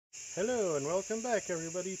Hello and welcome back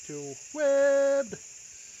everybody to Web.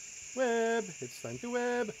 It's time to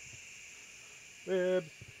Web.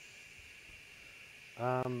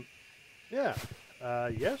 Um, yeah.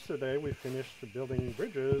 Yesterday we finished building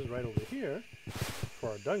bridges right over here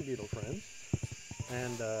for our dung beetle friends.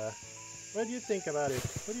 And what do you think about it?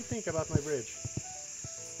 What do you think about my bridge?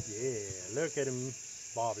 Yeah, look at him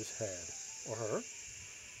bob his head, or her.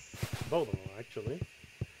 Both of them actually.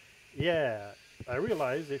 Yeah, I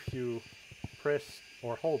realized if you press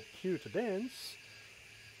or hold Q to dance,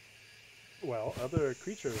 well, other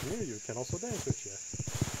creatures near you can also dance with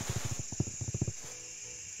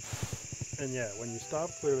you. And yeah, when you stop,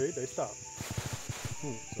 clearly they stop.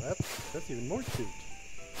 So that's even more cute.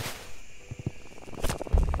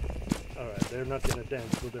 Alright, they're not gonna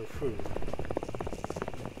dance with their food.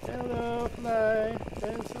 Hello, fly,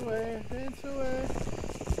 dance away, dance away.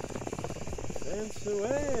 Dance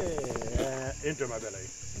away. Into my belly.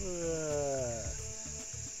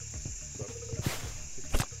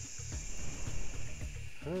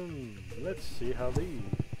 Let's see how these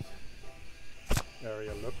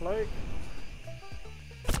area look like.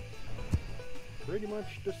 Pretty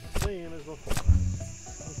much the same as before.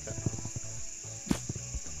 Okay.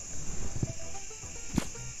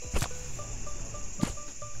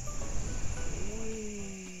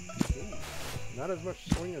 Not as much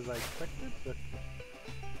swing as I expected, but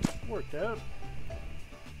worked out.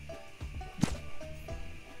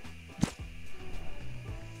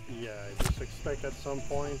 Yeah, I just expect at some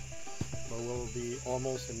point we'll be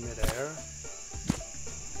almost in midair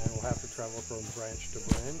and we'll have to travel from branch to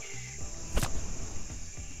branch.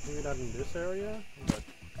 Maybe not in this area, but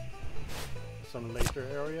some later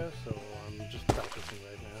area, so I'm just practicing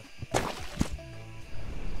right now.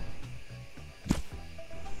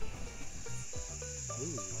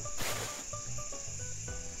 Ooh.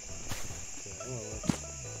 Okay, well,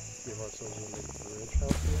 let's give ourselves a little bridge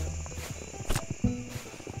help here.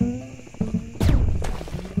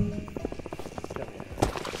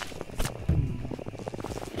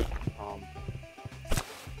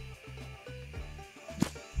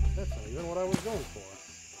 That's not even what I was going for.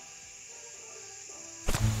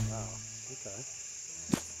 Wow, okay.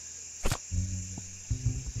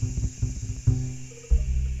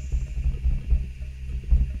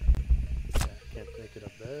 Yeah, can't make it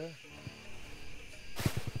up there.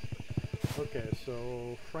 Okay, so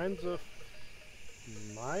friends of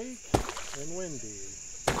Mike and Wendy,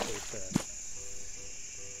 they said.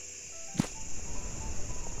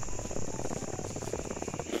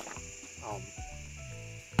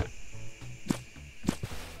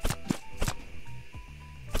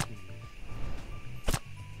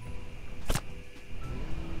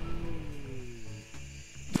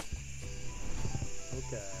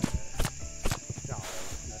 Okay. Oh,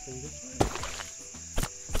 nothing this way?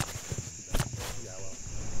 Yeah, well.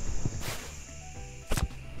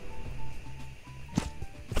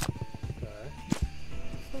 Okay.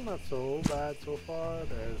 Still not so bad so far.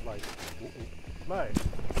 There's like... Right.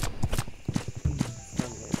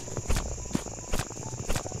 Come here.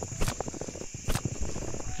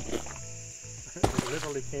 It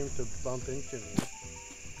literally came to bump into me.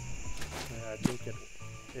 I think it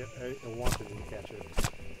wanted me to catch it.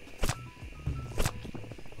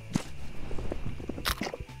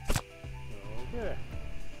 Okay.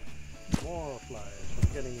 More flies.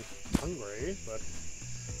 We're getting hungry, but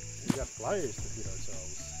we got flies to feed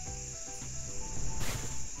ourselves.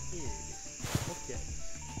 Okay.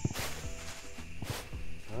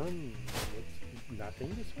 It's nothing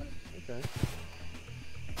this way? Okay.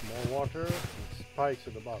 More water and spikes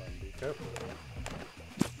at the bottom. Be careful.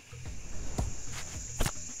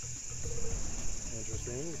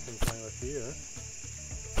 Interesting. We can climb up here.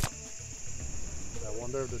 I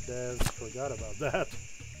wonder if the devs forgot about that.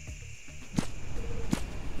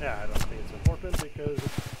 Yeah, I don't think it's important because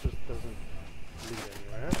it just doesn't lead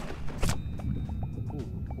anywhere.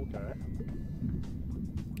 Ooh, okay.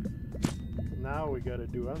 Now we gotta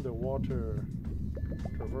do underwater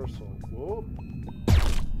traversal. Whoa!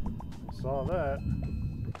 Saw that.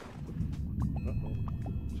 Uh-oh.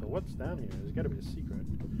 So what's down here? There's gotta be a secret.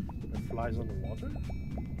 It flies underwater?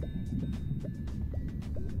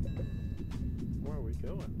 Where are we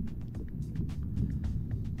going?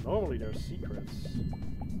 Normally there's secrets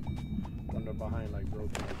under behind like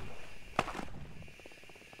broken.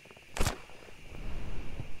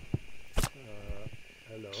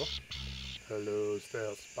 Hello? Hello,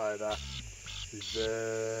 stealth spider. Be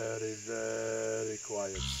very, very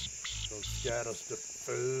quiet. Don't scare us the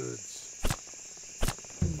foods.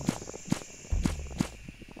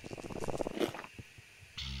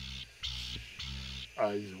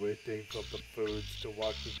 I was waiting for the foods to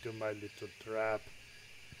walk into my little trap.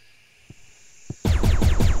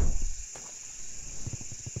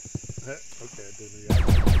 Okay, didn't react.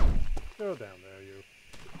 Go down there, you.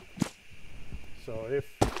 So if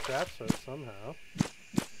traps us somehow.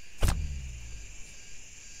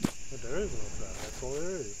 But there is no trap, that's all there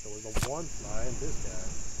is. There was a one fly and this guy.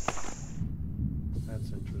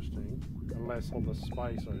 That's interesting. Unless all the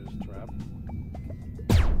spikes are his trap.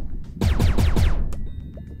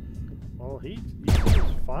 Well, he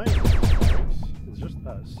seems fine with the spikes. It's just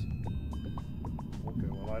us. Okay,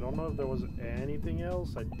 well, I don't know if there was anything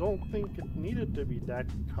else. I don't think it needed to be that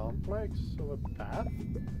complex of a path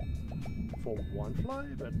for one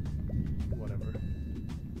fly, but whatever.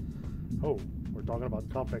 Oh, we're talking about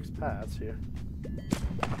complex paths here.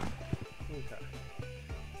 Okay.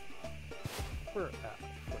 We're out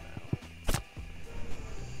for now.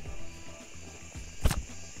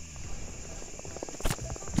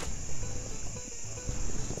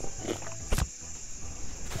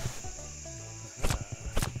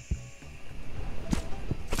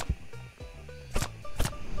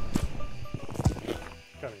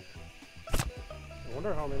 I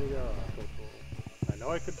wonder how many there are total. I know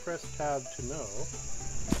I could press tab to know,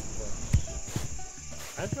 but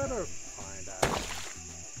I'd rather find out.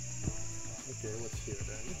 Okay, what's here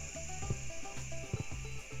then?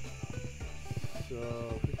 So,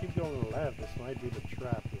 if we keep going left, this might be the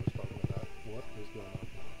trap we was talking about. What is going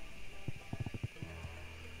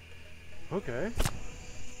on? Okay.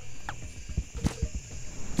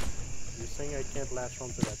 You're saying I can't latch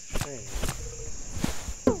onto that chain.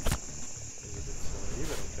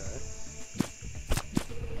 Okay.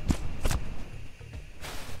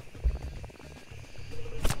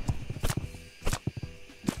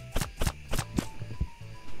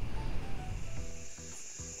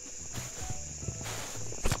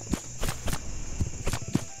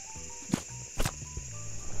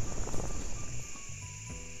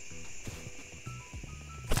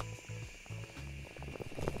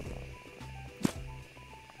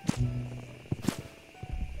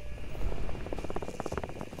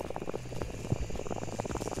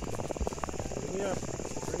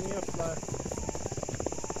 Bring me up, fly.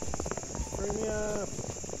 Bring me up.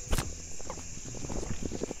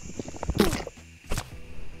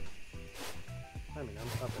 I mean,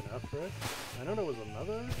 I'm up enough, right? I know there was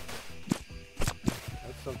another.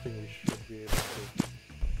 That's something we should be able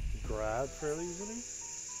to grab fairly easily.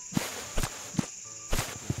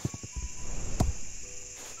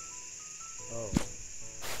 Oh.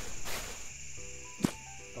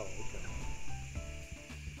 Oh, okay.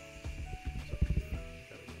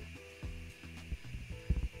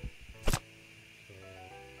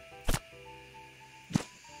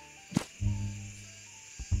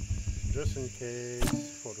 Just in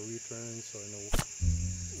case for the return, so I know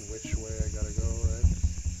which way I gotta go, right?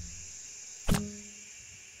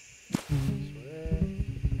 This way.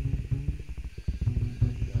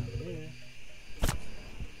 Down here.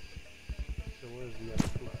 So where's the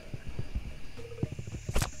other fly?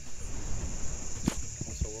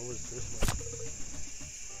 So what was this one?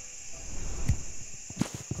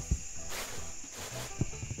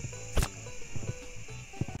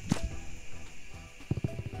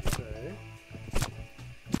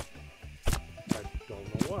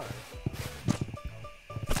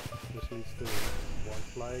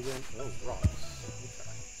 Again? Oh, rocks.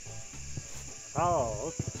 Okay. Oh,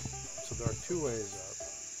 okay. So there are two ways up.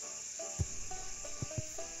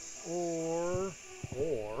 Or,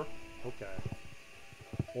 okay.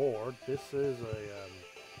 Or this is a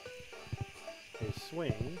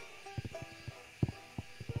swing.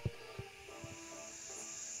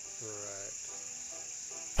 Right.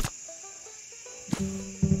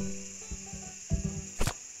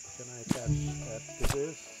 Can I attach that to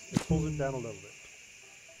this? It pulls it down a little bit.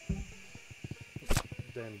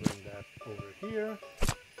 Then bring that over here.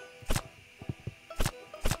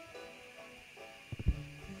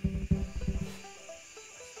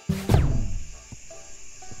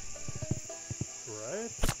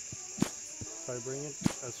 Right. If I bring it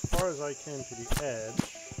as far as I can to the edge,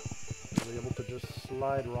 I'll be able to just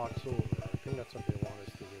slide rocks over. I think that's what they want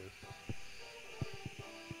us to do.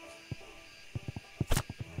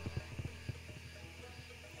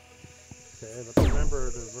 Okay, but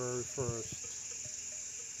remember the very first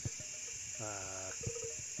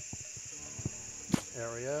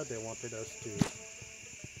area, they wanted us to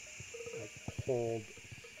like hold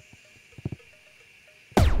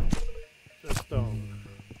the stone.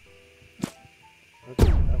 Okay,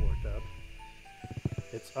 that worked out.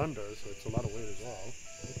 It's under, so it's a lot of weight as well.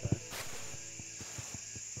 Okay.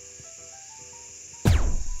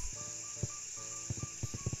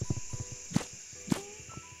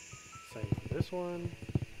 this one.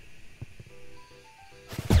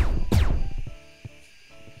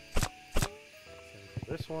 Same for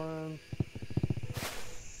this one.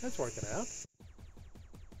 That's working out.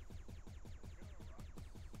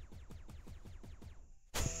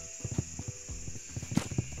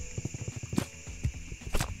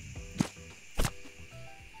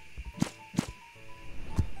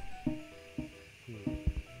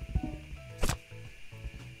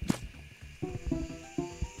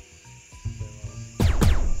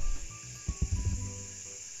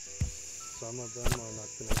 Some of them are not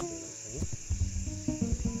connected, I think.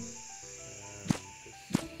 And this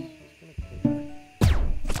is connected.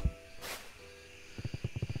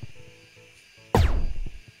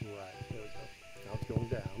 Right, there we go. Now it's going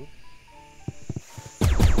down.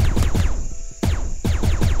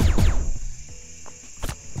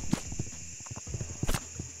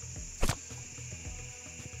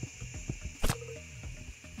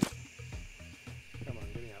 Come on,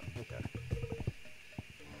 get me out. Okay.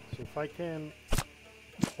 So if I can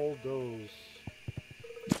hold those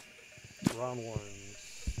round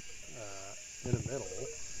ones in the middle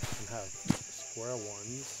and have square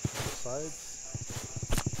ones on the sides,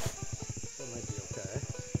 that might be okay.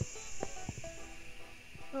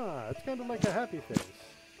 Ah, it's kind of like a happy face.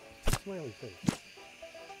 Smiley face.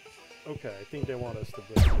 Okay, I think they want us to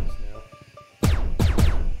break this now.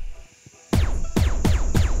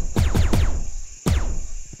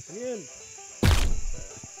 Again.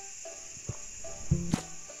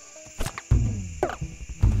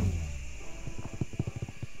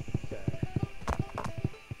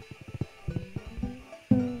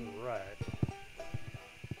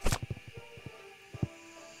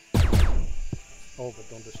 Oh, but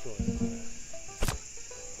don't destroy it.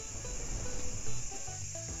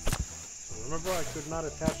 So remember, I could not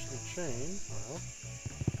attach the chain. Well,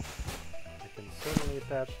 I can certainly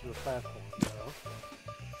attach to the platform, though.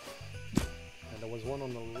 And there was one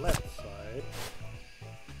on the left side,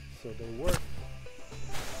 so they work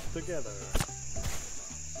together.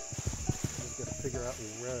 Just gotta figure out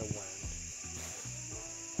where it went.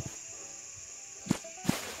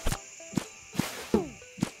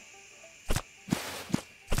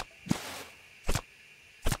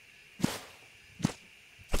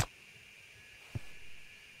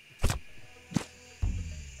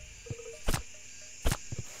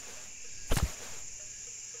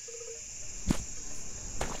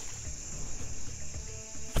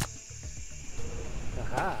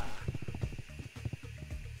 Aha!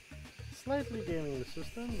 Slightly gaming the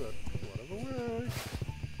system, but whatever works.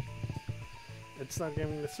 It's not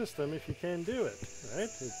gaming the system if you can't do it, right?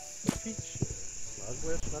 It's a feature. It's not a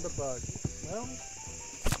glitch, not a bug. Well,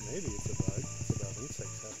 maybe it's a bug. It's about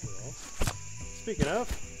insects after all. Speaking of,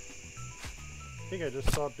 I think I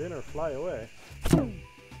just saw dinner fly away.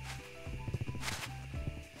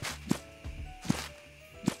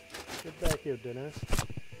 Get back here, dinner.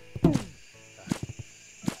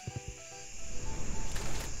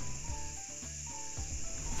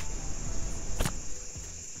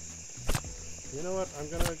 You know what? I'm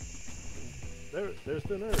gonna. There's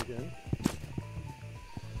dinner again.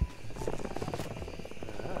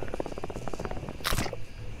 Ah.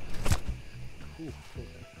 Ooh,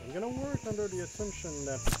 okay. I'm gonna work under the assumption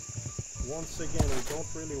that once again we don't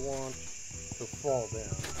really want to fall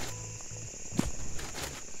down.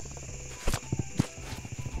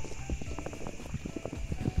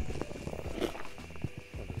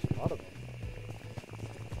 Oh, there's a lot of them.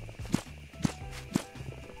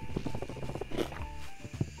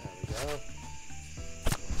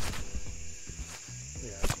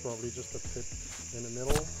 Probably just a pit in the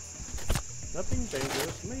middle. Nothing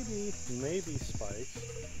dangerous. Maybe spikes.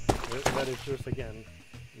 That is just, again,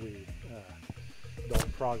 we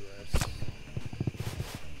don't progress.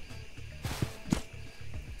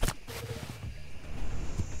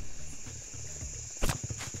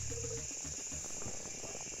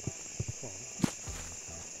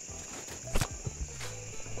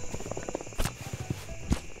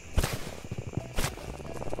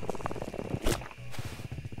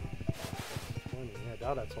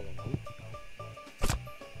 Now that's all of them.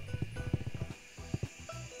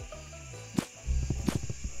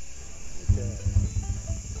 Okay.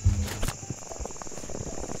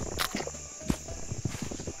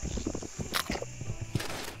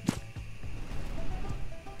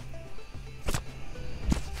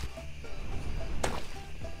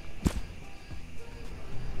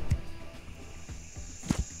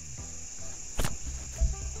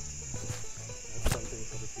 That's something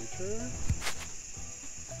for the future.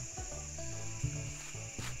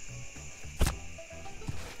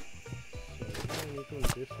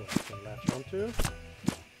 This one I can latch onto.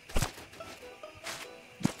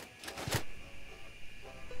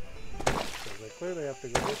 have to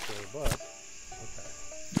go this way, but okay.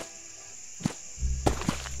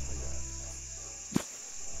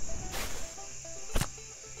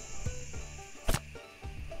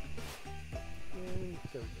 And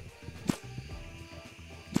there we go.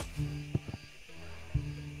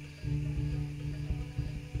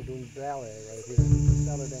 We're doing ballet right here.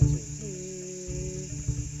 Ballet dancing.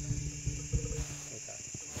 Okay.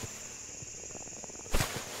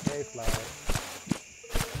 Hey, flower.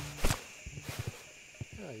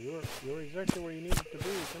 Yeah, you're exactly where you needed to be.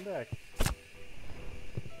 Come back.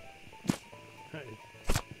 Right.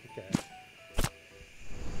 Okay.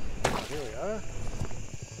 Here we are.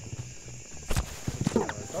 I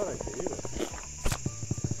thought I could use it.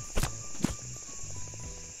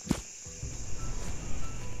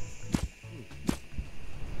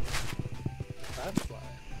 Fast fly.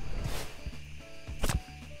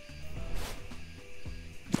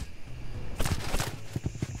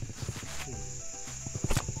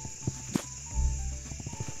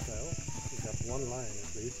 Well, we got one line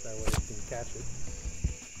at least, that way we can catch it.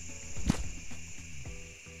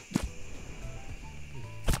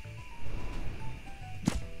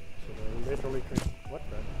 So they're literally training. What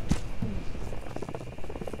the?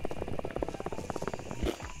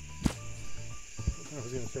 I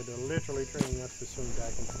was going to say they're literally training us to swim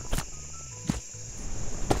back and forth.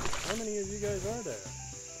 How many of you guys are there?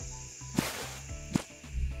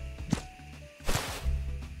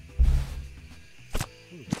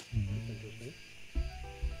 That's interesting.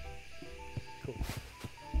 Cool.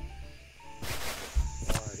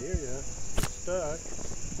 Oh, I hear ya. You're stuck.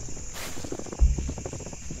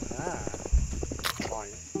 Ah.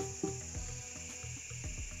 Fine.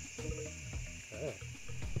 Okay.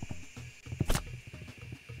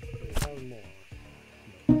 We have more.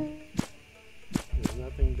 No. There's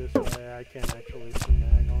nothing this way I can actually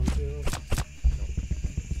snag onto. Nope.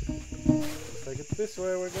 Looks like it's this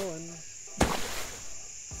way we're going.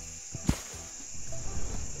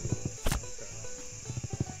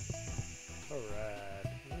 Alright,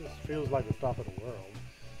 this feels like the top of the world.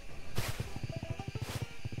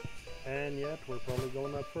 And yet, we're probably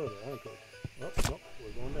going up further, aren't we? Oh, nope,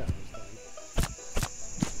 we're going down this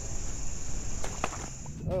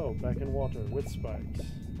time. Oh, back in water with spikes.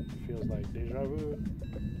 Feels like deja vu.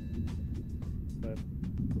 But,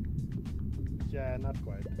 yeah, not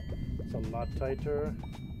quite. It's a lot tighter.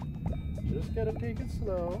 Just gotta take it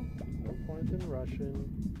slow. No point in rushing.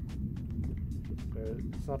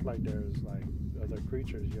 It's not like there's like other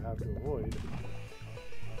creatures you have to avoid.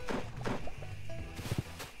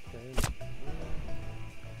 Okay.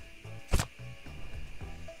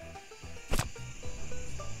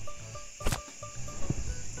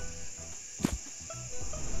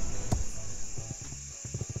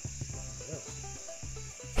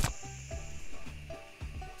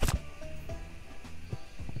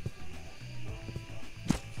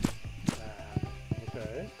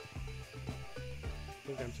 Okay. I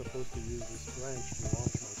think I'm supposed to use this branch to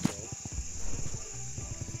launch myself.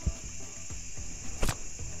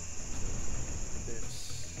 This.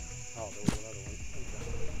 Oh, there was another one.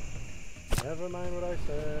 Okay. Never mind what I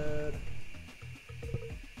said.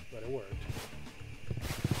 But it worked.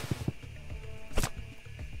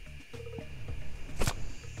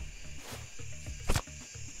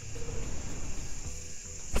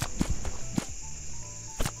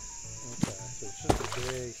 Okay, so it's just a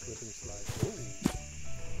big slip and slide. Ooh.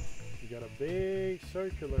 You got a big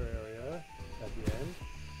circular area at the end.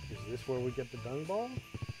 Is this where we get the dung ball?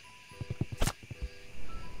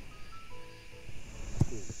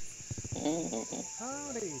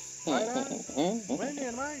 Howdy, Spider. Wendy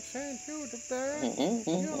and Mike sent you today.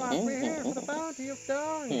 You might be here for the bounty of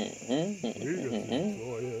dung. You just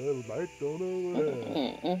enjoy a little bite on over there.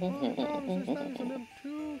 Oh, this is a little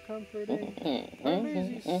too comforting. Our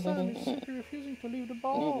lazy son is simply refusing to leave the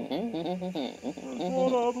ball.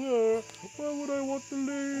 What up there? Why would I want to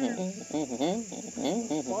leave?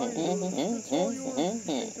 Fine, it's all yours.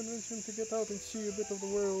 You can convince him to get out and see a bit of the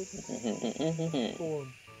world. Go on.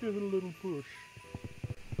 Give it a little push.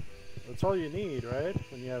 That's all you need, right?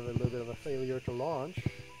 When you have a little bit of a failure to launch.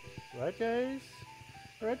 Right, guys?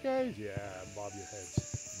 Right, guys? Yeah, bob your heads.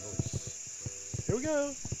 Nice. Here we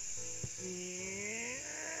go.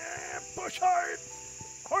 Yeah, push hard!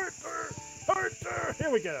 Harder! Harder! Here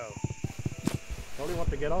we go. Probably want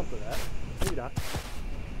to get onto that. Maybe not.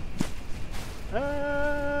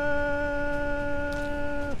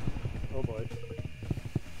 Oh boy.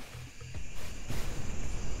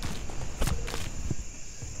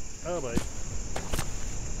 Oh boy.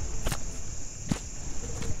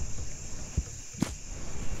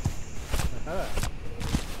 Aha.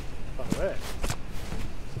 Alright.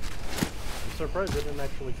 I'm surprised it didn't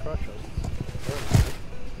actually crush us.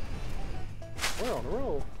 We're on a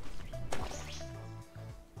roll.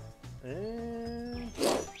 And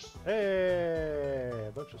hey,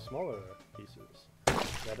 a bunch of smaller pieces.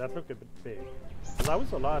 Yeah, that looked a bit big. Well, that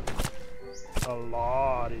was a lot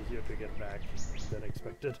easier to get back than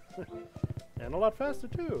expected. And a lot faster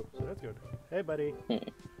too, so that's good. Hey buddy.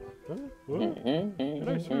 Huh? What? Did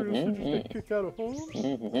I seriously just get kicked out of home?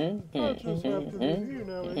 I just have to live here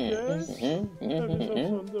now, I guess. Have yourself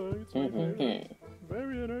some dog, it's my favorite.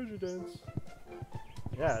 Very energy dense.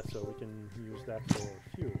 Yeah, so we can use that for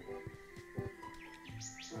fuel.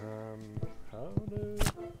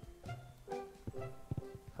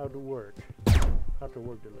 How to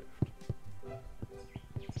work the lift.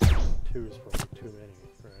 2 is probably too many,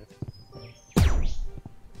 right?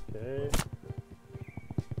 Okay.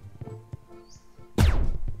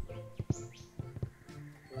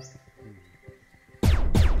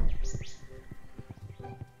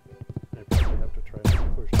 I probably have to try to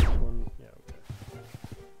push this one. Yeah,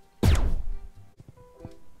 okay.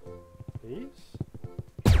 These?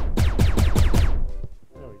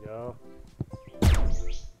 There we go.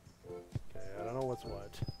 Okay, I don't know what's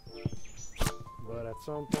what. But at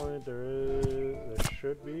some point there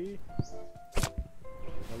should be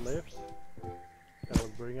a lift that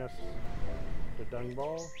will bring us the dung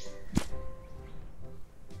ball.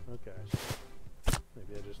 Okay.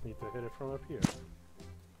 Maybe I just need to hit it from up here.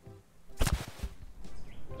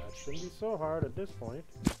 That shouldn't be so hard at this point.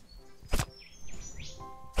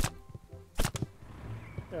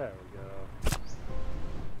 There we go.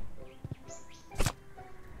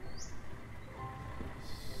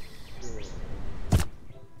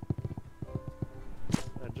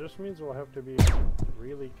 That just means we'll have to be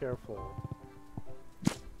really careful,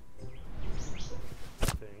 I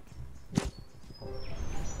think.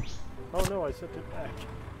 Oh no, I set it back.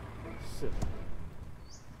 Silly.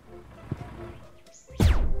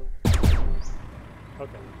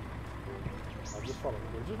 Okay. I'll just follow it.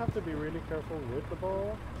 We'll just have to be really careful with the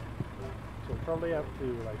ball. So we'll probably have to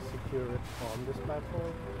like secure it on this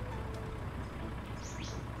platform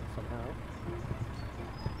somehow.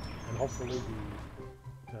 And hopefully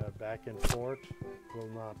the back and forth will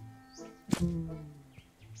not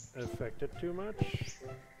affect it too much.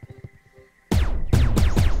 Okay.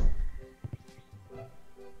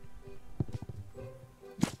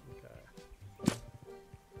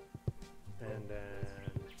 And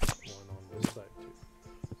then one on this side too,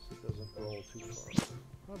 so it doesn't roll too far.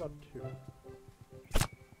 How about 2?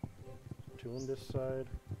 2 on this side,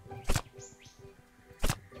 2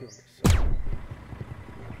 on this side.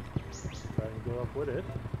 Try and go up with it.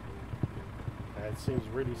 It seems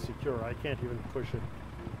really secure. I can't even push it.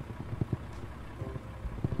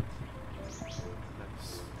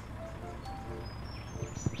 Nice.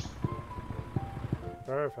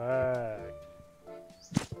 Perfect.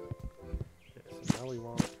 Okay, so now we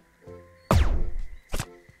want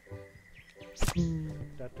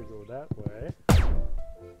that to go that way.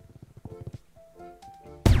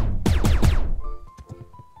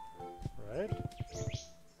 Right?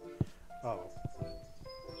 Oh.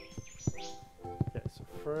 Okay, so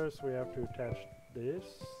first we have to attach this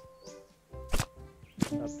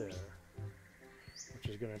up there, which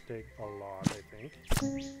is going to take a lot, I think.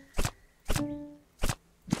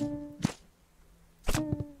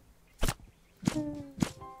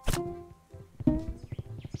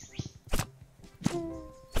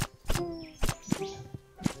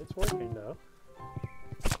 It's working though.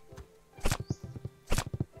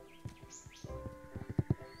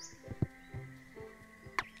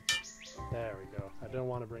 There we go. I don't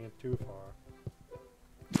want to bring it too far.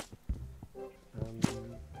 Let's see.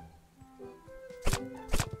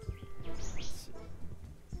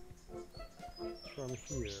 From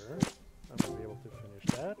here, I'm going to be able to finish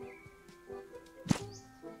that.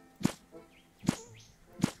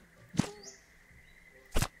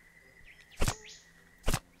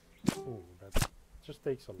 Ooh, that just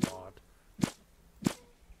takes a lot.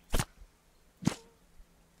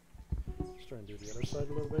 Let's try and do the other side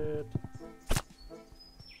a little bit.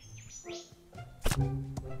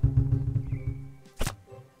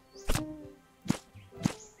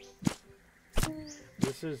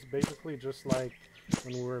 This is basically just like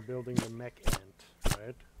when we were building the mech ant,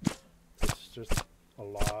 right? It's just a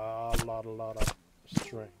lot of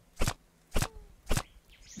strength.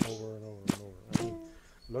 Over and over and over. I mean,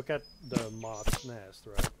 look at the moth's nest,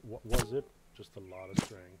 right? What was it? Just a lot of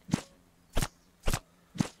strength.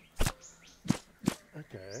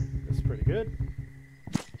 Okay, that's pretty good.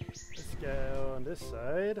 Let's go on this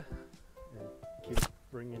side and keep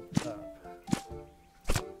bringing it up.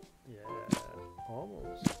 Yeah,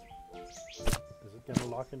 almost. Is it gonna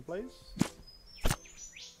lock in place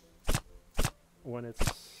when it's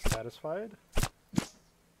satisfied?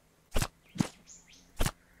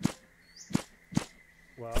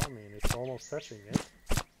 Well, I mean, it's almost touching it.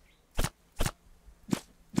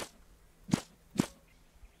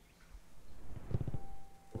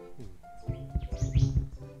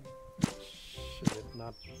 Should it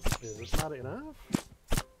not? Is it not enough?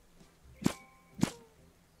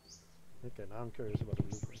 Okay, now I'm curious about the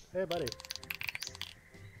blueprint. Hey, buddy.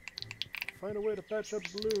 Find a way to patch up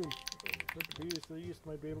the balloon. But the bees to the east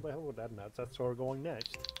might be able to help with that. And that's where we're going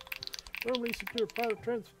next. Firmly secure pilot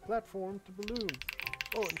platform to balloon.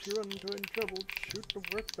 Oh, and if you run into any trouble, shoot the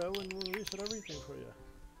work bell and we'll reset everything for you.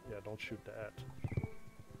 Yeah, don't shoot that.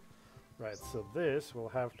 Right, so this will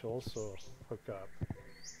have to also hook up.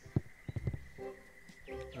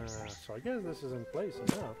 So I guess this is in place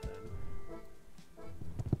enough then.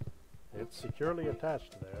 It's securely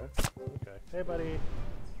attached there. Okay. Hey, buddy.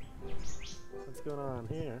 What's going on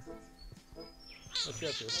here? Let's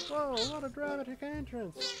get this. Whoa, what a dramatic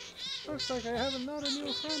entrance. Looks like I have another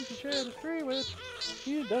new friend to share the tree with.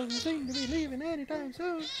 He doesn't seem to be leaving anytime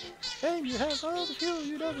soon. And you have all the fuel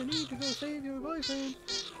you don't need to go save your boyfriend.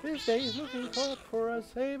 This day is looking hot for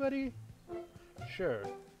us, hey buddy? Sure.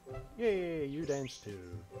 Yay, you dance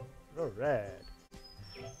too. Alright.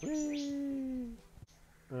 Whee!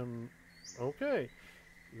 Okay.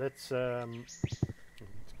 Let's go.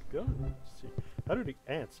 Let's see. How do the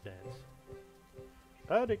ants dance?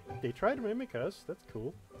 They try to mimic us. That's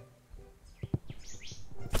cool.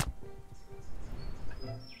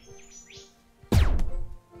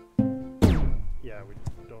 Yeah, we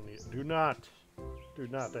don't need it. Do not. Do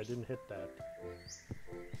not. I didn't hit that.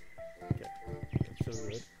 Okay. That's so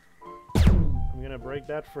good. I'm gonna break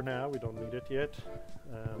that for now. We don't need it yet.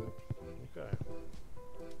 Okay.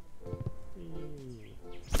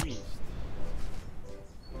 East.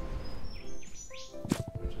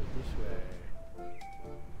 Which is this way.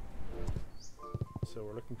 So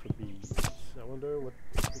we're looking for bees. I wonder what...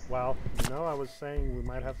 Well, you know, I was saying we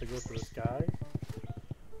might have to go to the sky.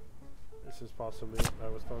 This is possibly what I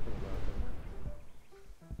was talking about.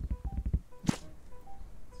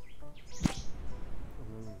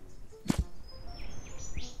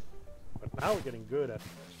 But now we're getting good at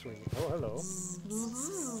swinging. Oh, hello.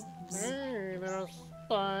 Hey there,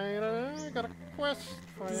 spider. I got a quest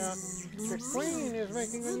for you. The queen is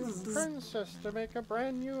making a new princess to make a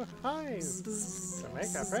brand new hive. To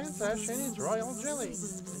make a princess, she needs royal jelly.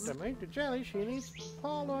 And to make the jelly, she needs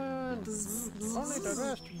pollen. Only the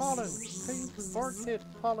best pollen. Pink orchid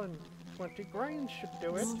pollen. 20 grains should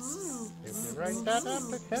do it. If you write that up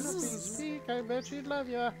to Canopy Speak, I bet she'd love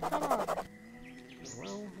you. Come on.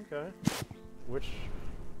 Well, okay. Which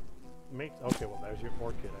makes... Okay, well, there's your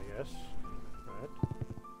orchid, I guess. Alright.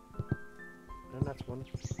 And that's one.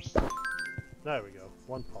 There we go.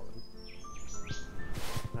 One pollen.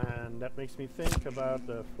 And that makes me think about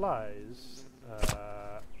the flies.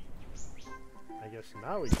 I guess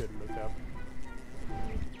now we could look up.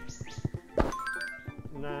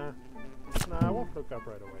 Nah. Nah, I won't look up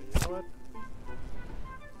right away. You know what?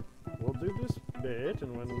 We'll do this bit,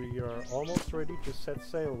 and when we are almost ready to set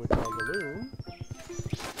sail with our balloon...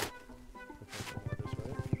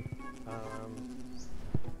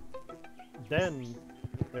 Then,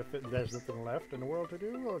 if there's nothing left in the world to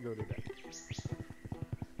do, I'll go to that.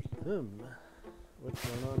 What's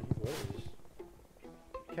going on here? What is?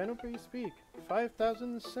 Canopy Speak,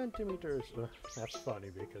 5,000 centimeters. That's funny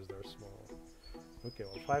because they're small. Okay,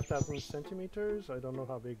 well, 5,000 centimeters. I don't know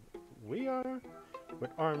how big we are.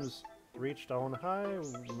 With arms reached on high,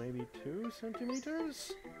 maybe 2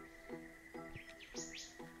 centimeters?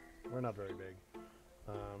 We're not very big.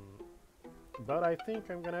 But I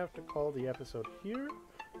think I'm gonna have to call the episode here.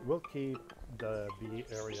 We'll keep the bee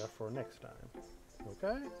area for next time.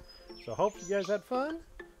 Okay? So hope you guys had fun.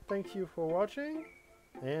 Thank you for watching.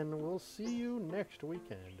 And we'll see you next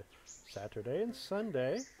weekend. Saturday and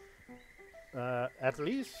Sunday. At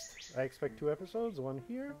least, I expect 2 episodes. One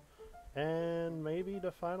here. And maybe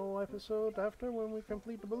the final episode after when we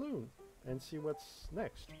complete the balloon. And see what's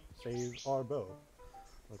next. Save our bow.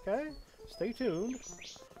 Okay? Stay tuned.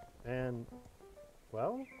 And,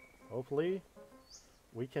 well, hopefully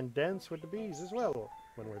we can dance with the bees as well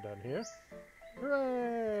when we're done here.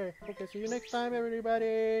 Hooray! Okay, see you next time,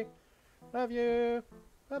 everybody. Love you.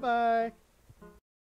 Bye-bye.